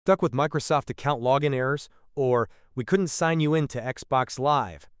Stuck with Microsoft account login errors, or we couldn't sign you in to Xbox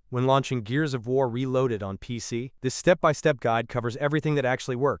Live when launching Gears of War Reloaded on PC? This step-by-step guide covers everything that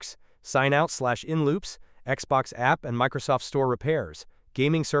actually works: sign out/in loops, Xbox app and Microsoft Store repairs,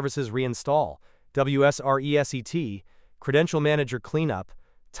 gaming services reinstall, WSRESET, Credential Manager cleanup,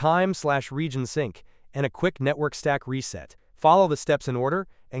 time/region sync, and a quick network stack reset. Follow the steps in order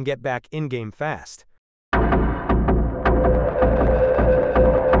and get back in-game fast.